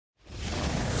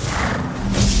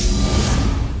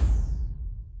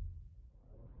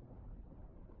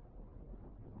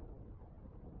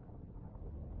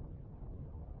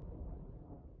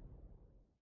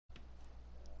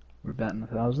betting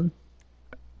 1,000?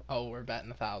 Oh, we're betting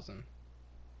 1,000.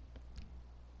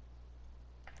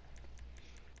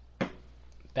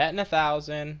 Betting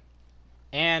 1,000.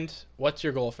 And what's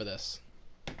your goal for this?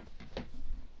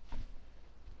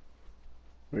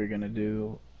 We're gonna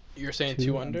do You're saying 2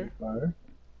 2 under? under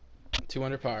par. 2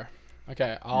 under par.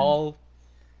 Okay, And,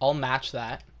 I'll match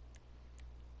that.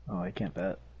 oh, I can't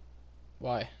bet.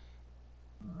 Why?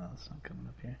 Oh, it's not coming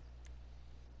up here.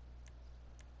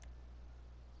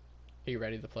 Are you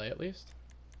ready to play at least?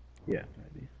 Yeah,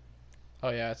 maybe. Oh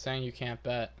yeah, it's saying you can't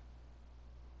bet.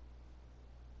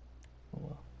 Oh,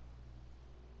 well.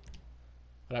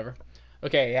 Whatever.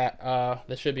 Okay, yeah,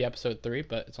 this should be episode 3,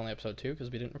 but it's only episode 2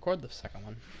 because we didn't record the second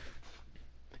one.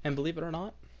 And believe it or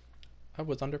not, I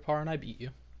was under par and I beat you.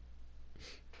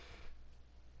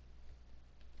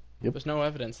 Yep. There's no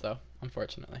evidence though,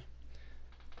 unfortunately.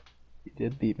 You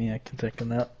did beat me, I can second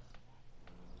that.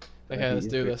 Okay, let's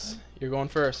do this. You're going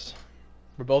first.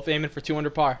 We're both aiming for 2 under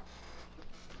par.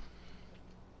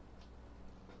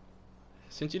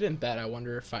 Since you didn't bet, I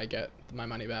wonder if I get my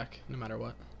money back, no matter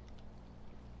what.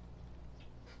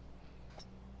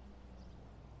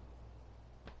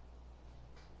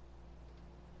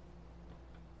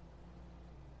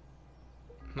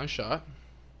 Nice shot.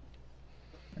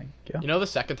 Thank you. You know, the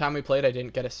second time we played, I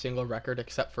didn't get a single record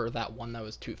except for that one that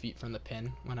was 2 feet from the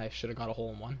pin when I should have got a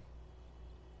hole in one.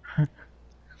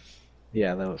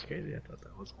 Yeah, that was crazy. I thought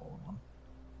that was hole in one.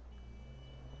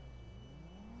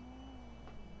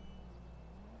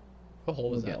 What hole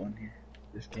was We'll that? get one here.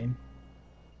 This game.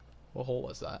 What hole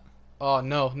was that? Oh,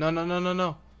 no. No, no, no, no,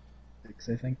 no. 6,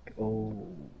 I think. Oh.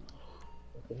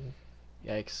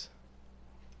 Yikes.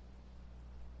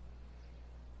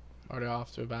 Already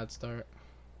off to a bad start.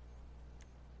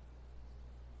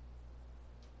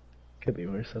 Could be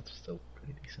worse. That's still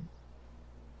pretty decent.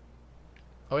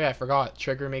 Oh yeah, I forgot.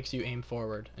 Trigger makes you aim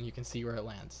forward, and you can see where it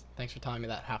lands. Thanks for telling me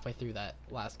that halfway through that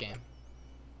last game.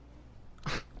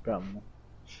 Problem.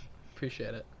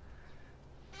 Appreciate it.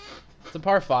 It's a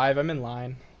par 5. I'm in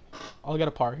line. I'll get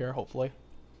a par here, hopefully.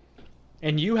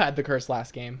 And you had the curse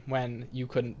last game when you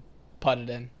couldn't putt it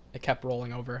in. It kept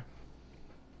rolling over.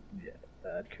 Yeah,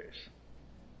 bad curse.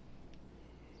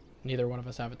 Neither one of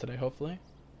us have it today, hopefully.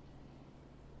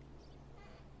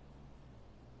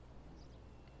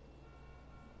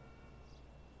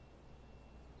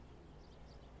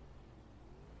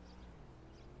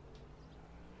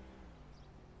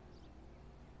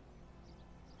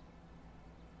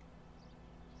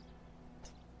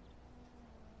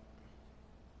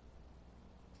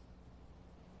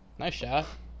 Nice shot.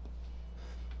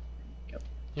 Yep.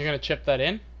 You're gonna chip that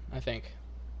in, I think.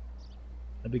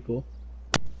 That'd be cool.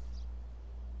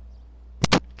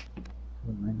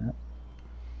 Wouldn't mind that.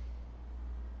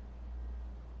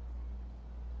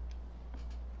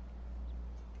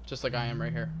 Just like I am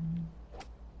right here.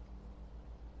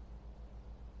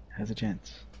 Has a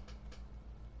chance.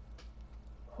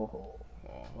 Oh,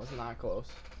 Oh, wasn't that close.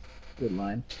 good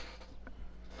line.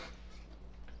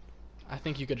 I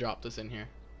think you could drop this in here.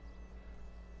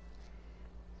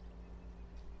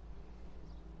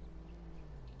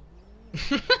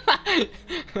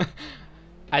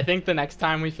 I think the next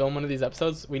time we film one of these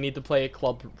episodes, we need to play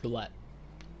club roulette.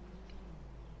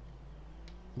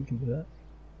 We can do that.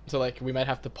 So like we might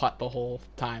have to putt the whole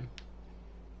time.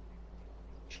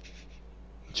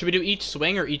 Should we do each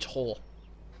swing or each hole?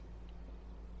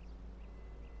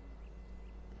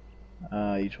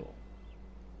 Each hole.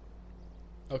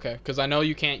 Okay, because I know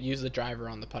you can't use the driver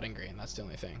on the putting green. That's the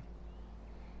only thing.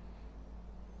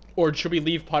 Or should we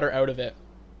leave putter out of it?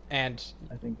 And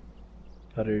I think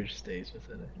putter stays with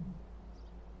it. I think.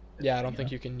 yeah, I don't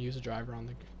think you can use a driver on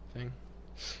the thing.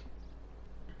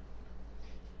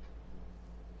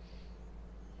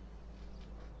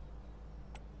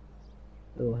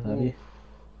 A little heavy. Ooh.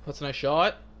 That's a nice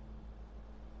shot.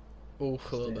 Ooh,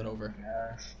 a little Stay bit on over. the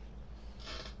gas.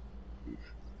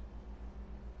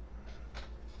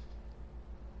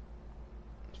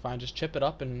 It's fine, just chip it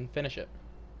up and finish it.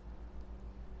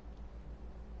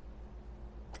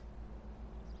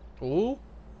 Ooh.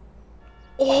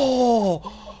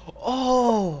 Oh!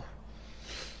 Oh!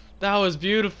 That was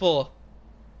beautiful.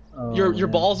 Oh, Your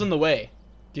man. ball's in the way.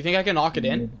 Do you think I can knock it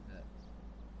in?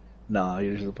 No,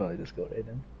 yours will probably just go right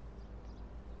in.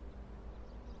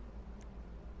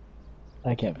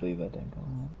 I can't believe that didn't go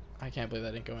in. I can't believe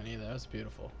that didn't go in either. That was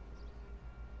beautiful.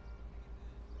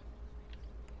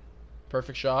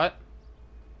 Perfect shot.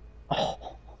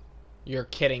 Oh. You're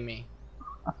kidding me.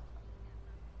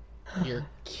 You're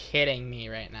kidding me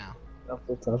right now.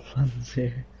 Couple tough ones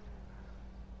here.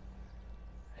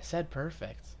 I said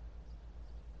perfect.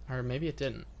 Or maybe it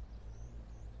didn't.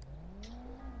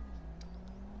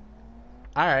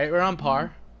 All right, we're on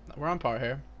par. We're on par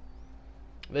here.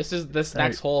 This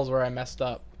next hole is where I messed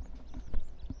up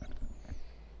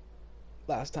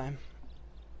last time.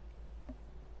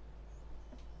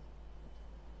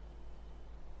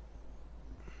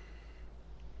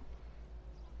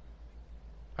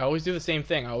 I always do the same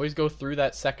thing. I always go through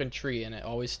that second tree, and it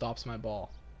always stops my ball.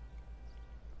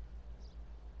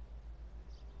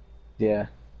 Yeah.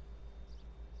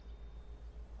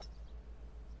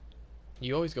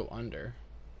 You always go under.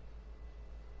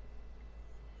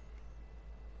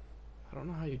 I don't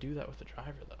know how you do that with the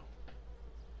driver, though.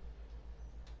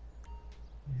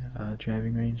 Yeah,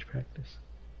 driving range practice.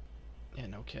 Yeah,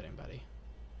 no kidding, buddy.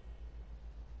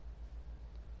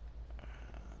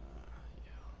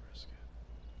 Yeah, I'll risk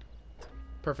it.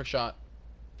 Perfect shot.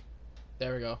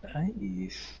 There we go.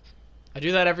 Nice. I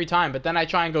do that every time, but then I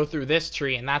try and go through this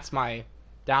tree, and that's my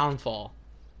downfall.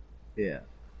 Yeah.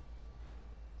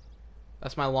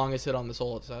 That's my longest hit on this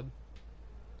hole, it said.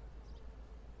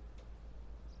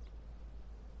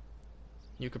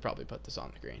 You could probably put this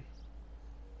on the green.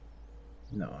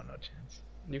 No, no chance.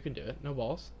 You can do it. No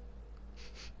balls.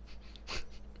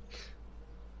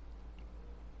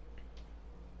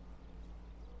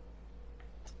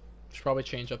 Should probably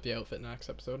change up the outfit next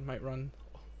episode. Might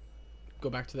go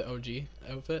back to the OG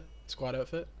outfit, squad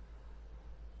outfit.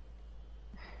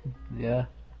 Yeah.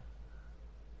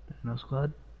 No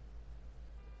squad?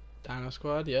 Dino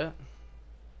squad, yeah.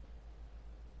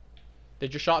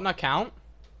 Did your shot not count?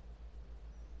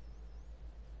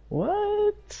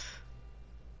 What?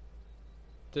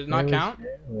 Did it not count?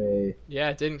 Fairway. Yeah,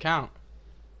 it didn't count.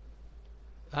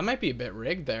 That might be a bit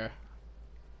rigged there.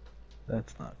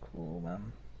 That's not cool,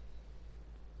 man.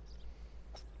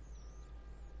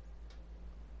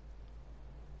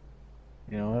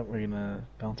 You know what? We're gonna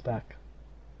bounce back.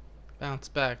 Bounce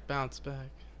back, bounce back.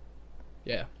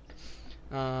 Yeah.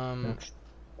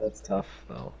 That's tough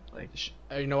though. Like,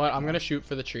 you know what? I'm gonna shoot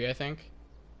for the tree, I think,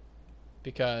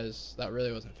 because that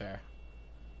really wasn't fair.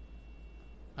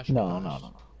 I should be no. punished.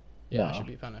 Yeah, I No. should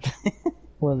be punished.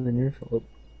 Well, then you're fault.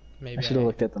 Maybe I should have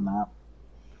looked at the map.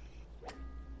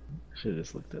 Should have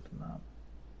just looked at the map.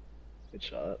 Good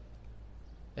shot.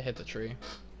 I hit the tree.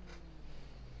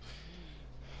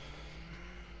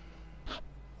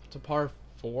 It's a par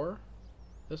 4.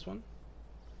 This one.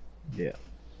 Yeah.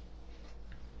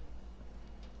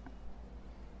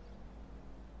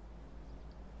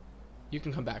 You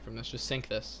can come back from this. Just sink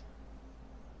this.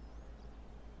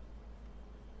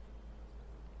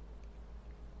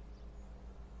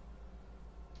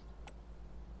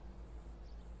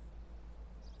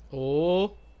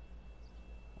 Oh.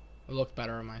 It looked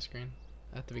better on my screen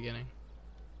at the beginning.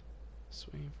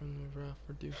 Swinging from the rough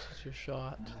reduces your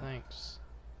shot. Thanks.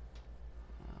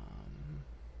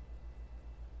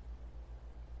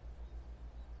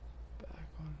 Back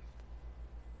on.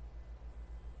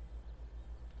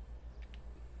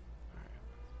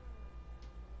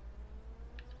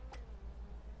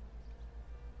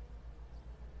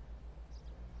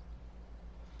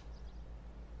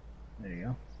 There you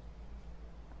go.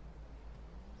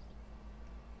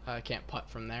 I can't putt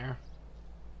from there.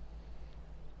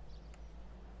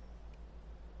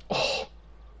 Oh,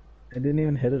 I didn't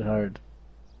even hit it hard.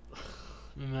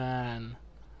 man.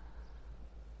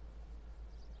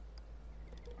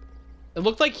 It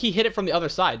looked like he hit it from the other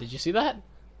side. Did you see that?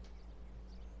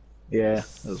 Yeah,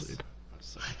 that was weird.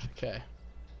 Okay.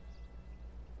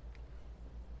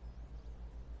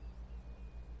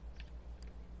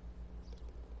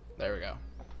 There we go.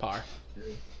 Par.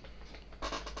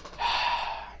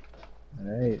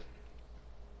 Alright.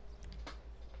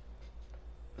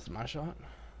 This is my shot.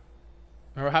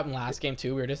 Remember what happened last game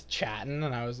too? We were just chatting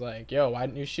and I was like, yo, why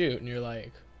didn't you shoot? And you're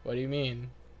like, what do you mean?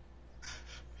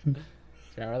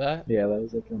 Remember that? Yeah, that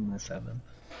was like on the 7th.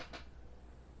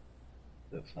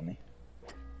 That's funny.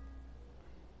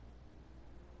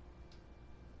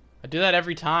 I do that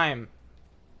every time.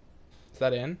 Is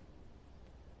that in?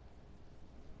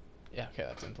 Yeah, okay,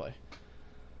 that's in play.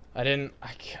 I didn't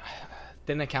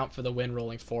account for the wind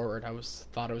rolling forward.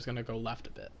 Thought I was gonna go left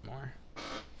a bit more.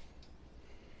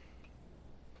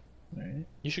 Alright.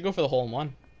 You should go for the hole in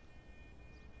one.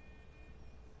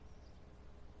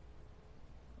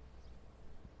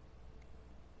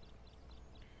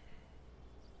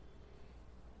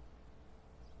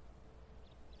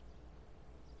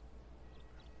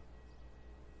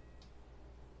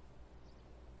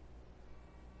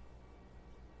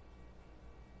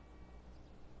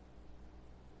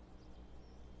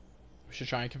 We should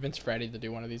try and convince Freddie to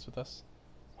do one of these with us.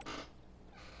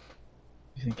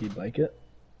 You think he'd like it?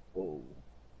 Whoa.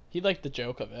 He liked the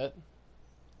joke of it.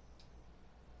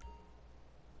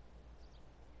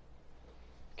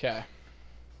 Okay.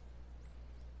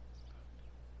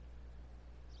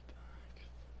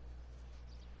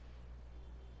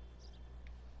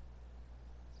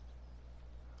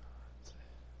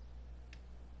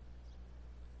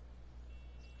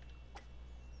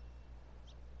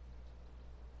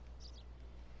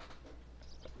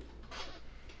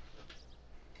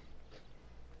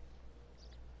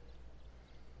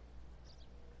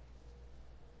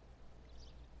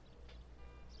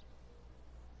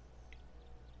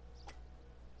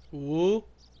 Ooh.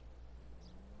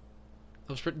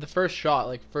 The first shot,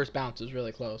 like first bounce, was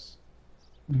really close.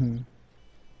 Mm-hmm.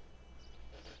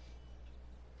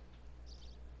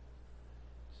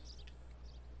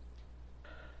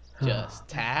 Just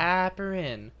tap her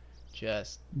in.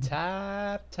 Just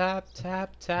tap, tap,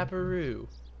 tap, tap-a-roo.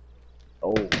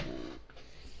 Oh.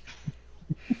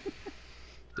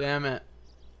 Damn it.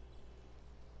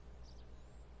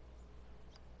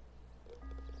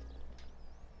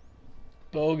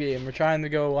 Bogey, and we're trying to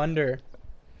go under.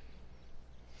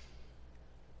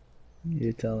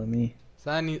 You're telling me. So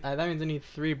that means I need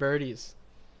 3 birdies.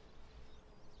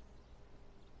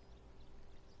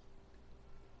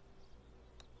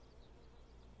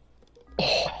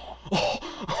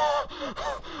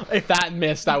 If that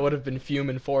missed, I would have been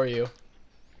fuming for you.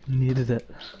 Needed it.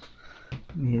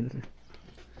 Needed it.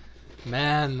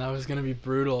 Man, that was gonna be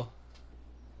brutal.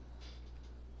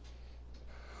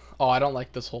 Oh, I don't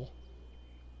like this hole.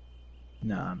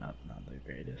 No, not the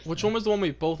greatest. Which one was the one we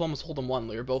both almost hold in one?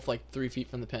 We were both like 3 feet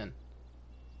from the pin.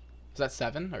 Is that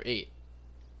 7 or 8?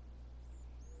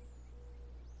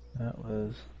 That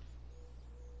was.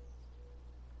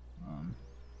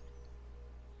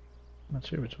 Not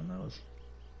sure which one that was.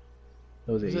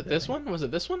 That was 8. Was it this one? Was it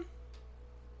this one?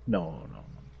 No.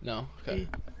 No. Okay. 8.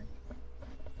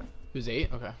 It was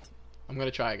 8? Okay. I'm gonna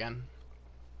try again.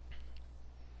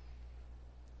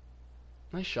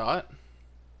 Nice shot.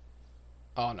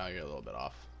 Oh no, you're a little bit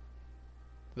off.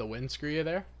 The wind screw you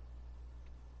there?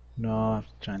 No, I'm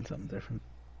trying something different.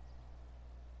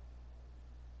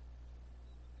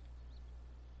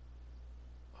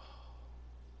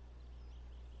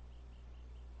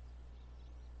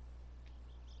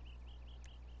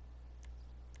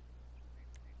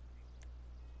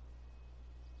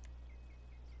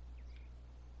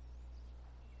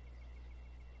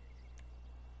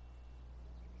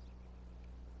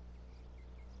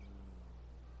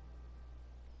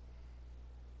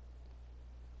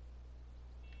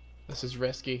 This is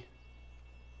risky.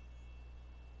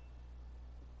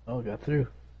 Oh, got through.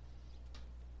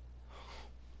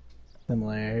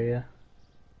 Similar area.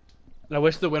 And I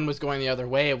wish the wind was going the other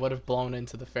way. It would have blown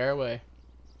into the fairway.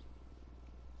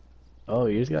 Oh,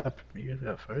 you just got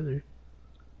further.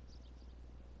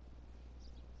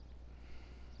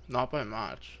 Not by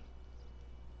much.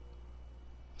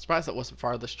 Surprised that wasn't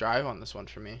farthest drive on this one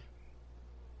for me.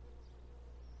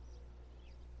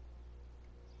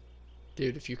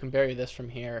 Dude, if you can bury this from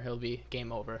here, he'll be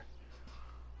game over.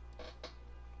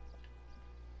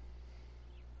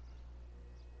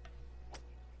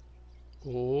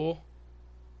 Ooh.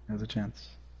 There's a chance.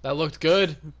 That looked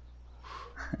good.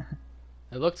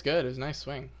 It looked good. It was a nice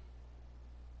swing.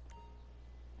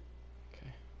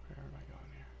 Okay, where am I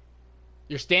going here?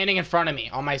 You're standing in front of me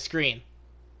on my screen.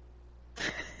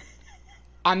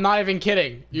 I'm not even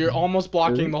kidding. You're almost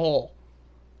blocking the hole.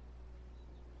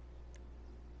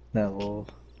 That will.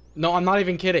 No, I'm not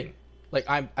even kidding. Like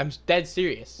I'm dead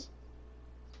serious.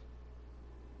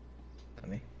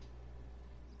 Funny.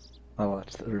 I'll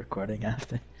watch the recording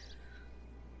after.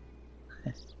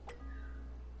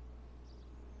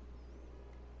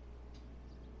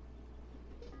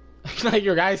 Like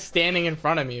your guy's standing in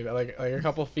front of me, but like a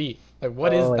couple feet. Like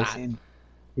what is I that? seen.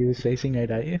 He was facing right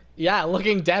at you. Yeah,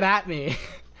 looking dead at me.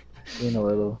 Being a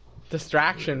little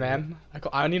Distraction, man.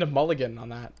 I need a mulligan on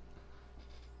that.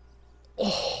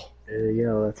 Oh. There you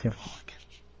go. That's your mulligan.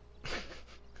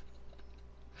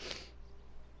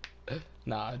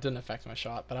 Nah, it didn't affect my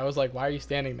shot. But I was like, why are you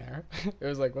standing there? It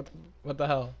was like, what the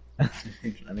hell?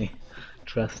 Funny.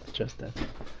 Trust that.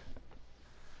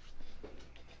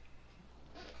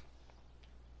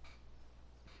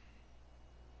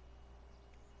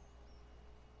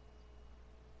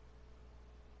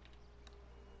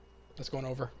 That's going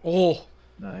over. Oh.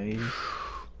 Nice.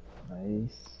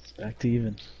 Nice. Back to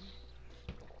even.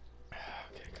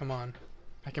 Okay, come on.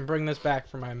 I can bring this back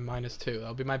for my -2.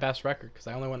 That'll be my best record because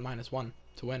I only went -1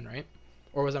 to win, right?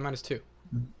 Or was I -2?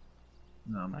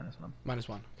 No, -1.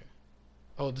 -1. Okay.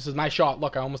 Oh, this is my shot.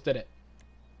 Look, I almost did it.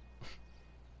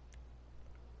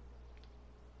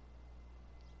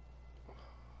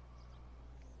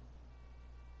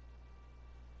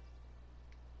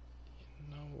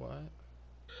 You know what?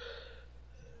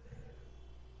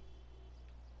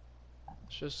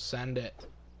 Just send it.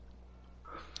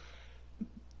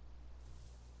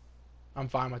 I'm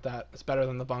fine with that. It's better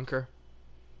than the bunker.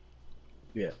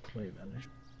 Yeah, way better.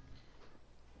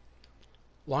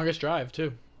 Longest drive,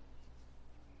 too.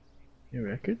 Your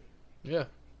record? Yeah.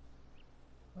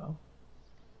 Oh.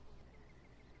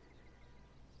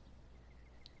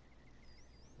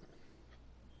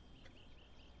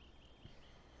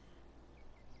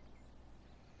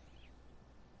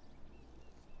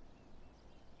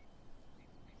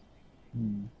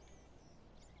 Hmm.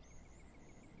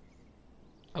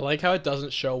 I like how it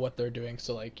doesn't show what they're doing,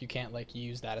 so like you can't like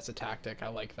use that as a tactic. I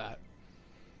like that.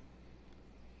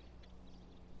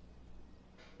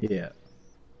 Yeah.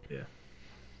 Yeah.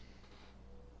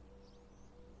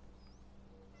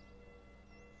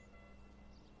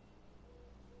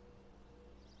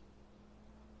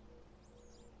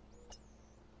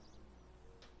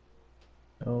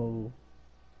 Oh.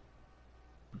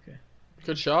 Okay.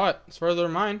 Good shot. It's further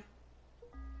than mine.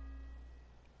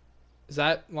 Is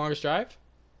that longest drive?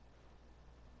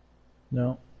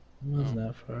 No, it wasn't Oh.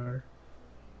 that far.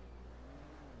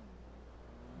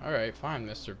 Alright, fine,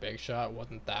 Mr. Big Shot.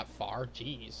 Wasn't that far.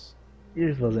 Jeez.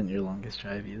 Yours wasn't your longest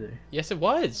drive either. Yes, it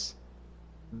was.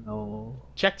 No.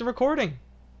 Check the recording.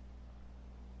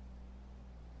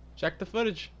 Check the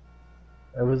footage.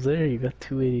 I was there. You got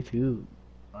 282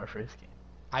 our first game.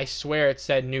 I swear it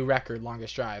said new record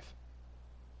longest drive.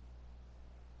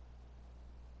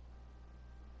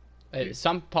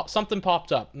 Something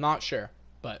popped up. Not sure,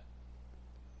 but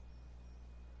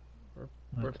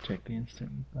I'll have to check the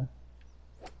instant replay.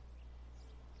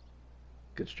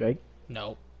 Good strike.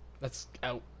 no. That's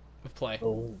out of play.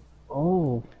 Oh.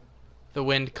 Oh. The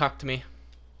wind cucked me.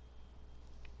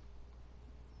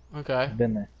 Okay. I've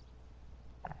been there.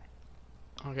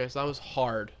 Okay, so that was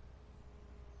hard.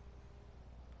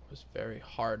 It was very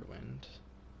hard wind.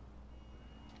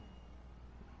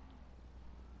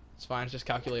 It's fine, it's just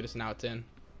calculate us now it's in.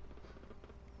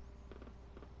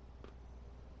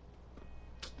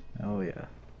 Oh yeah.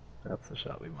 That's the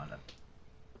shot we wanted.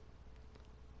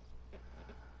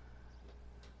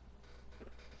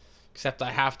 Except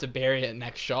I have to bury it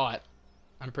next shot.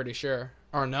 I'm pretty sure.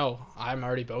 Or no, I'm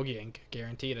already bogeying.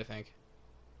 Guaranteed, I think.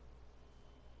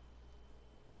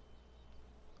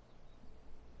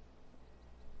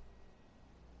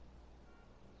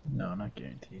 No, not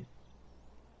guaranteed.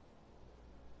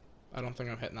 I don't think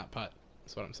I'm hitting that putt.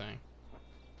 That's what I'm saying.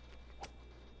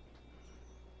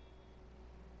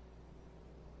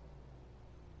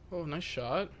 Oh, nice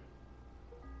shot.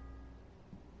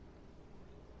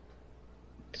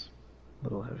 It's a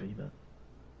little heavy, but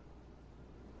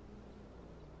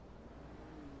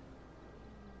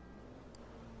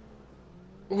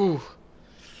Ooh.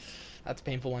 That's a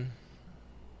painful one.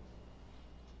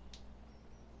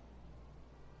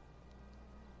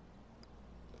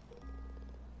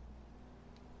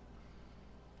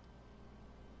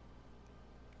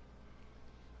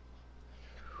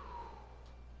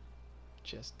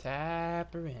 Just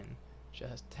tap her in.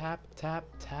 Just tap, tap,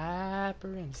 tap her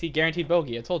in. See, guaranteed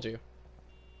bogey. I told you.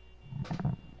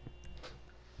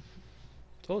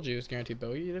 Told you it was guaranteed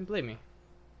bogey. You didn't believe me.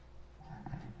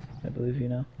 I believe you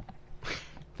now.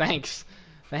 Thanks.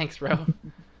 Thanks, bro.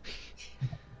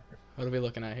 What are we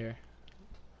looking at here?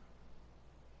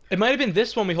 It might have been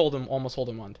this one we almost hold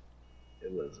him one.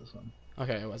 It was this one.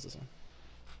 Okay, it was this one.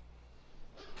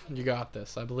 You got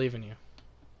this. I believe in you.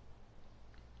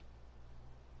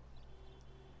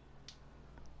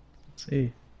 Let's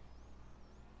see.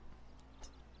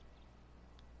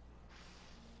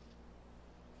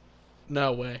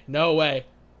 No way. No way.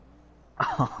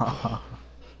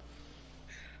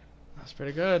 That's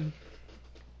pretty good.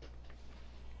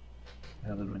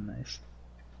 That would have been nice.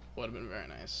 Would have been very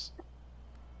nice.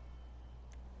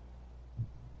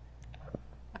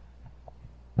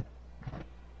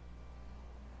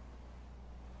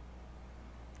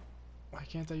 Why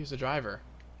can't I use the driver?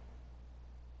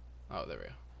 Oh, there we go.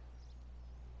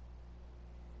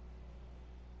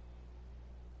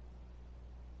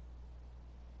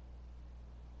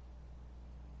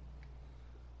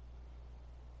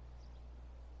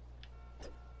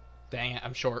 Dang it,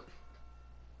 I'm short.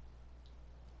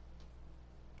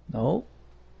 No.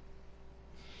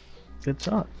 Good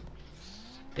shot.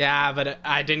 Yeah, but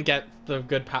I didn't get the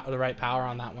the right power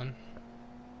on that one.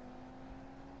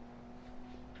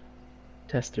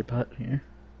 Tester putt here.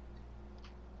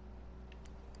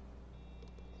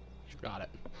 Got it.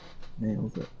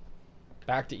 Nails it.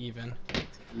 Back to even.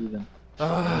 Even.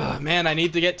 Man, I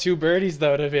need to get 2 birdies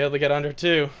though to be able to get under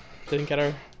 2. Didn't get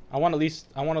her. I want at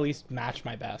least match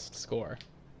my best score,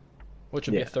 which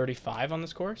would be a 35 on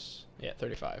this course. Yeah,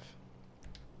 35.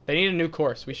 They need a new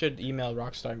course. We should email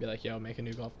Rockstar and be like, yo, make a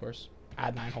new golf course.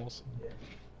 Add 9 holes. Yeah.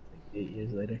 Like 8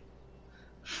 years later.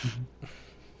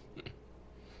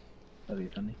 That'd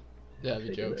be funny. Yeah, If the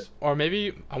they did jokes. it. Or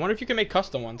maybe, I wonder if you can make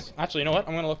custom ones. Actually, you know what?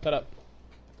 I'm going to look that up.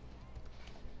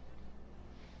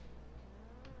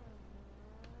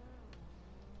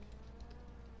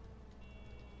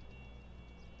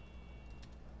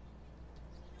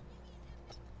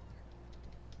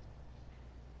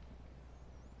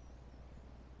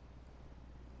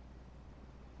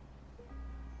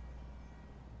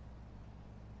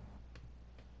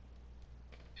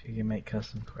 If you can make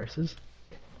custom courses.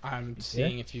 I'm Yeah.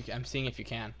 seeing if you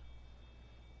can.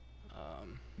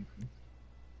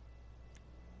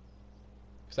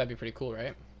 Cause that'd be pretty cool,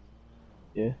 right?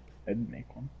 Yeah, I'd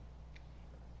make one.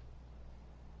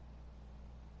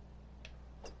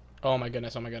 Oh my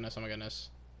goodness, oh my goodness, oh my goodness.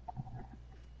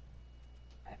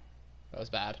 That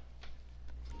was bad.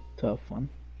 Tough one.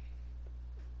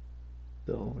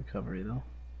 Still recovery though.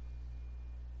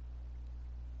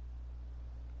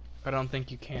 I don't think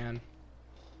you can.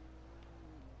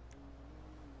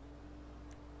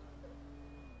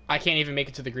 I can't even make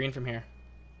it to the green from here.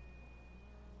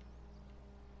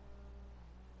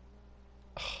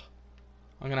 Ugh.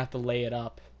 I'm gonna have to lay it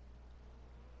up.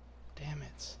 Damn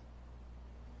it.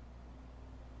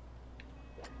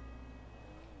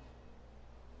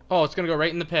 Oh, it's gonna go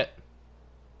right in the pit.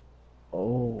 Oh,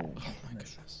 Oh my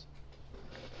goodness. goodness.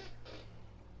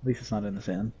 At least it's not in the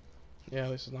sand. Yeah, at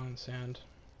least it's not in the sand.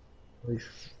 At least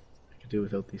I could do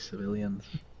without these civilians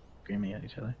screaming at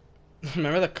each other.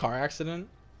 Remember the car accident?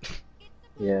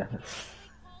 Yeah.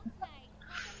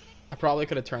 I probably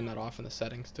could have turned that off in the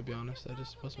settings, to be honest. I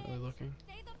just wasn't really looking.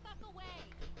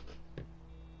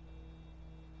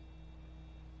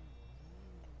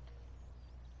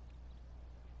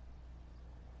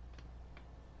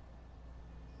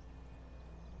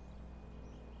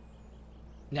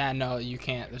 Nah, no, you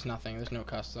can't. There's nothing. There's no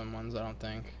custom ones, I don't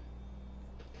think.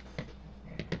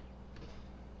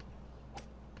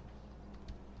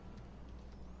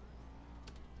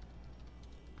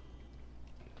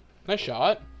 Nice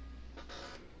shot.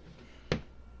 Oh,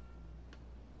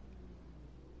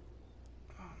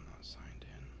 I'm not signed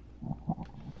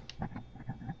in.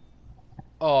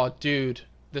 Oh, dude.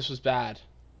 This was bad.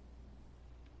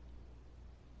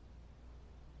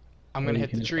 I'm gonna you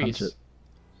hit can the just punch trees. it.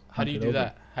 How do you Punch it do over.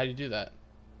 that? How do you do that?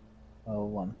 Oh,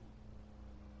 one.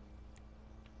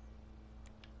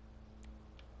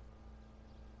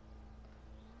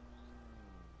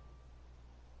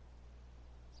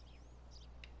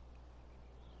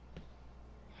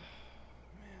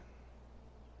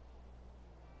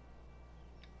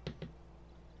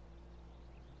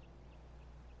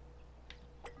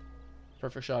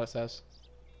 Perfect shot, it says.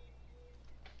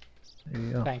 There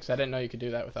you go. Thanks, I didn't know you could do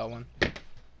that with L1.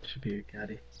 Should be your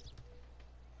caddy.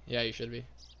 Yeah, you should be.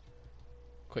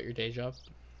 Quit your day job.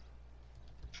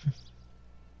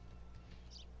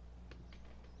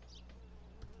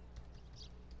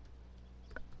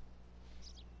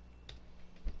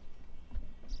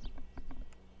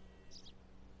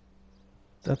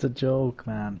 That's a joke,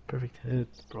 man. Perfect hit,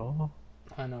 bro.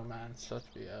 I know, man. It's such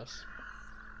BS.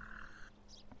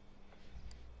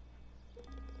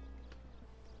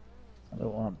 I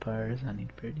don't want pars, I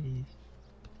need birdies.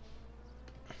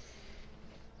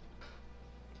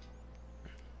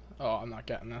 Oh, I'm not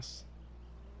getting this.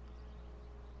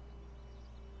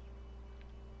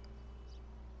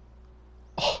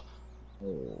 Oh,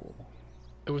 Oh.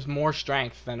 it was more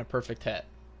strength than a perfect hit.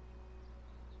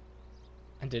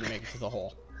 And didn't make it to the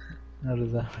hole. How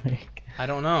does that work? I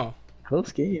don't know.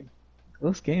 Close game.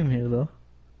 Close game here, though.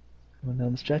 Coming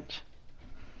down the stretch.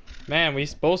 Man, we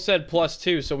both said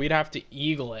 +2, so we'd have to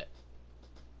eagle it.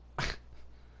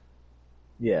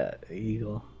 Yeah,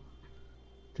 eagle.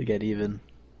 To get even.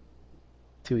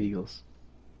 2 eagles.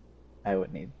 I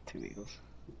would need 2 eagles.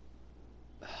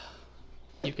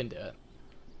 You can do it.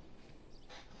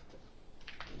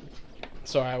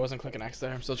 Sorry, I wasn't clicking X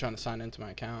there. I'm still trying to sign into my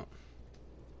account.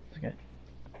 Okay.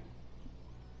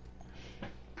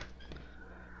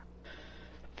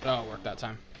 Oh, it worked that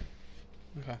time.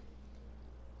 Okay.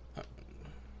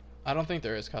 I don't think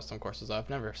there is custom courses. I've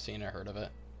never seen or heard of it.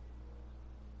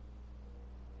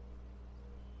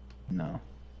 No.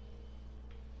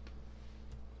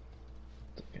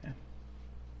 It's okay.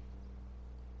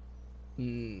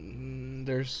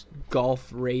 There's golf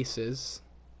races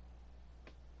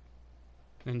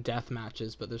and death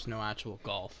matches, but there's no actual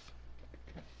golf.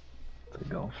 It's a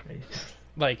golf race.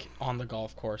 Like, on the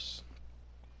golf course.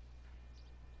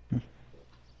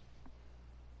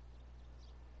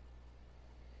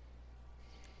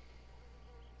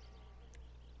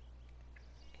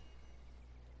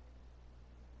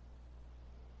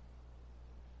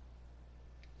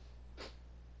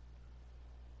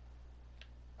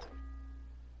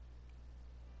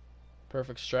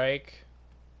 Perfect strike.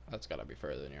 That's gotta be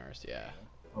further than yours, yeah.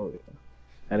 Oh yeah.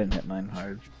 I didn't hit mine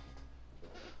hard.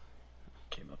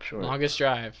 Came up short. Longest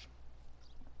drive.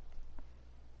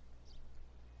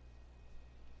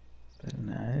 Very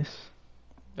nice.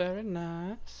 Very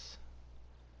nice.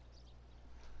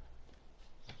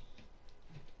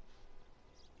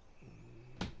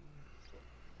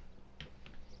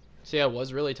 See, I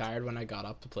was really tired when I got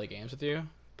up to play games with you,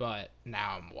 but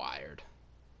now I'm wired.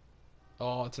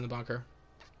 Oh, it's in the bunker.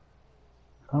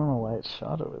 I don't know why it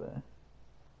shot over there.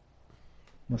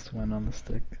 Must have went on the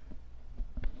stick.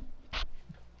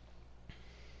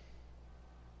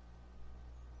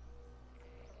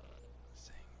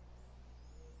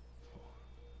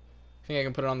 Think I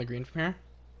can put it on the green from here?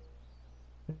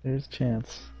 There's a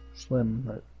chance. Slim,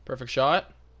 but Perfect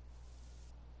shot.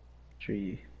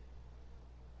 tree.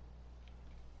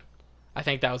 I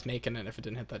think that was making it if it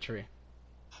didn't hit that tree.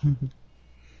 I'm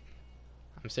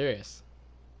serious.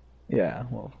 Yeah,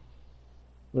 well,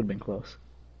 would have been close.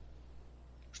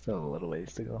 Still a little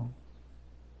ways to go.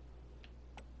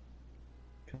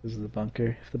 Because of the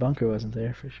bunker. If the bunker wasn't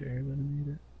there, for sure, would have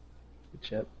made it. Good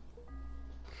chip.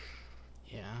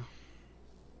 Yeah.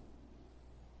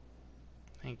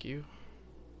 Thank you.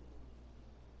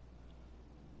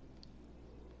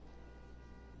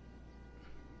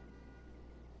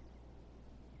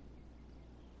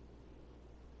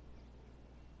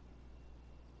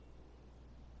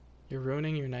 You're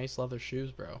ruining your nice leather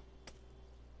shoes, bro.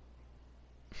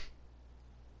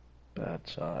 Bad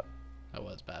shot. That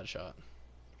was a bad shot.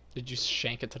 Did you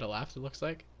shank it to the left, it looks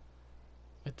like?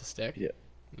 With the stick? Yeah.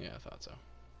 Yeah, I thought so.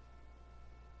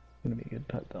 Gonna be a good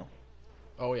putt though.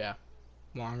 Oh, yeah.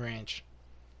 Long range.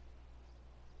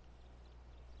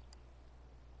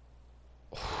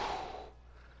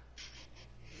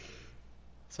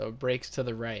 So it breaks to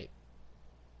the right.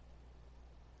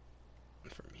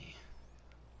 For me.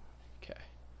 Okay.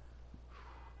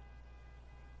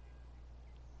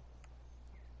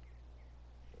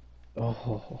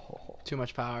 Oh. Too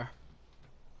much power.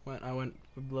 I went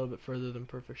a little bit further than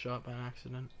perfect shot by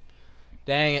accident.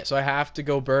 Dang it! So I have to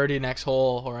go birdie next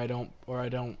hole, or I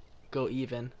don't go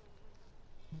even.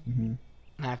 Mhm.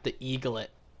 I have to eagle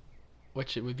it,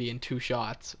 which it would be in 2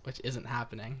 shots, which isn't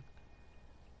happening.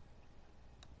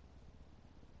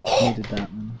 Needed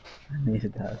that one. I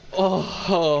needed that.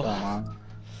 Oh! Come on.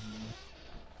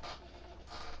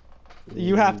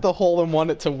 You have to hole in one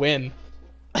it to win.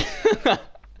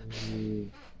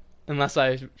 Ooh. Unless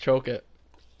I choke it.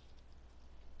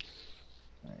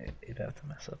 You'd have to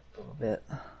mess up a little bit.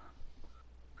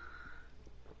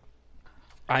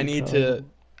 I need to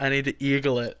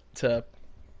eagle it to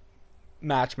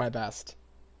match my best.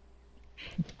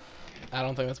 I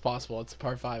don't think that's possible. It's a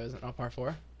par 5, isn't it? Not par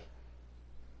 4.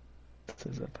 This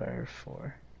is a par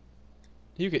 4.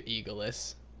 You could eagle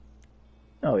this.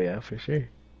 Oh yeah, for sure.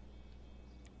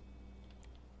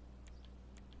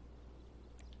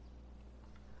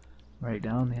 Right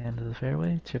down the end of the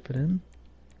fairway, chip it in.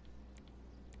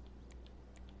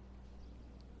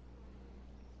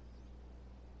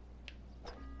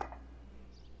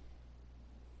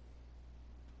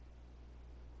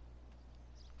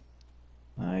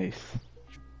 Nice.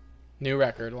 New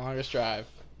record, longest drive.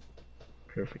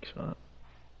 Perfect shot.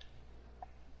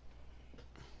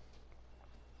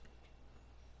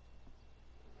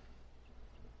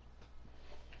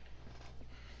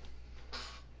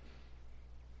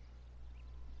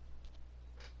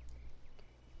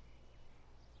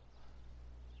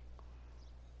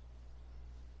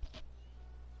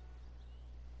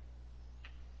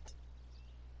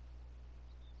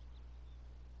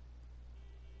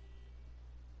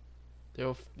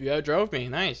 You outdrove me.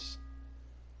 Nice.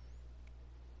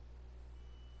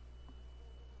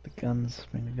 The guns,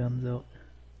 bring the guns out.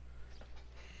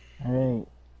 Alright,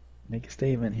 make a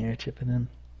statement here, chip it in.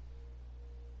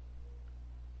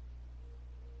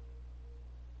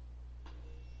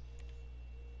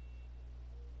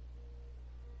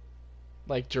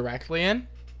 Like directly in?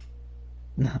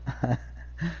 Just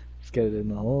get it in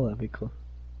the hole, that'd be cool.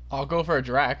 I'll go for a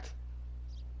direct.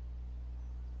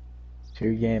 It's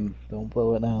your game, don't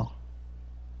blow it now.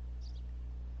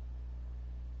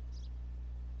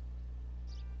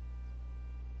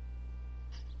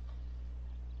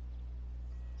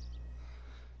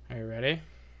 Are you ready?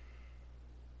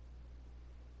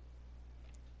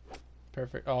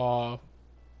 Perfect. Oh.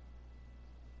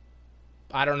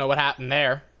 I don't know what happened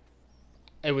there.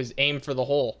 It was aimed for the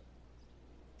hole.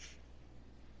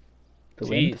 The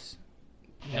wind? Jeez.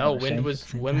 No, Oh, wind was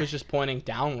shank. wind was just pointing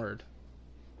downward.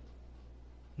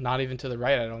 Not even to the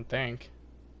right, I don't think.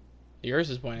 Yours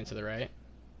is pointing to the right.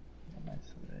 Nice,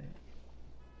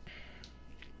 right.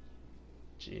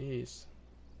 Jeez.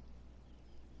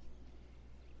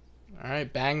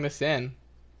 Alright, bang this in.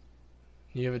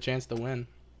 You have a chance to win.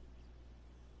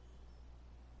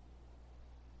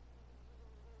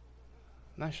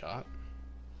 Nice shot.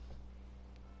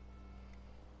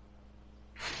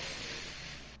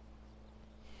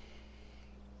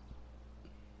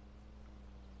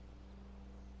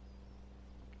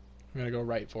 I'm gonna go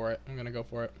right for it. I'm gonna go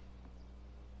for it.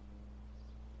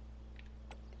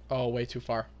 Oh, way too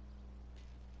far.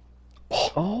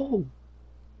 Oh!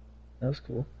 That was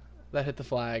cool. That hit the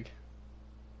flag.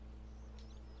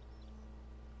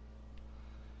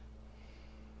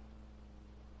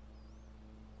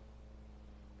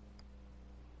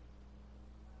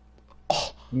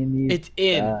 Oh, it's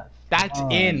in. That's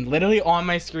in. Literally on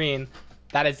my screen.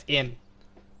 That is in.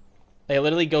 It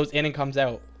literally goes in and comes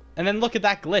out. And then look at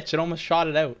that glitch. It almost shot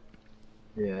it out.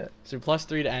 Yeah. So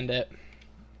 +3 to end it.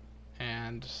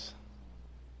 And...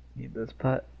 Need this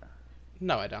putt?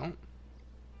 No, I don't.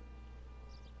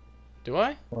 Do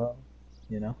I? Well,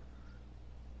 you know.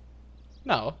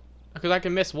 No. Because I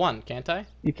can miss one, can't I?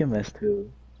 You can miss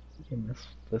two. You can miss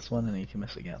this one and you can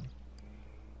miss again.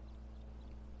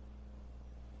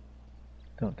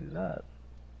 Don't do that.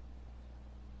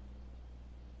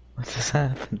 What just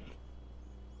happened?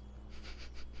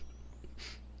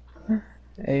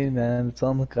 Hey man, it's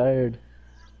on the card.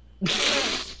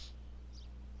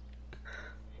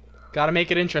 Gotta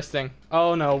make it interesting.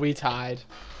 Oh no, we tied.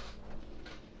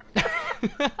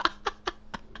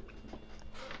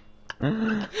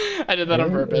 I did that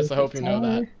on purpose. I hope you know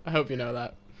that. I hope you know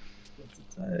that.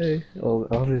 Hey, well,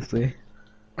 obviously.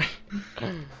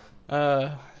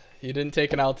 You didn't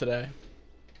take an L today.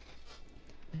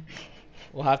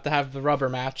 We'll have to have the rubber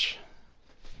match.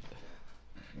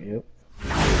 Yep.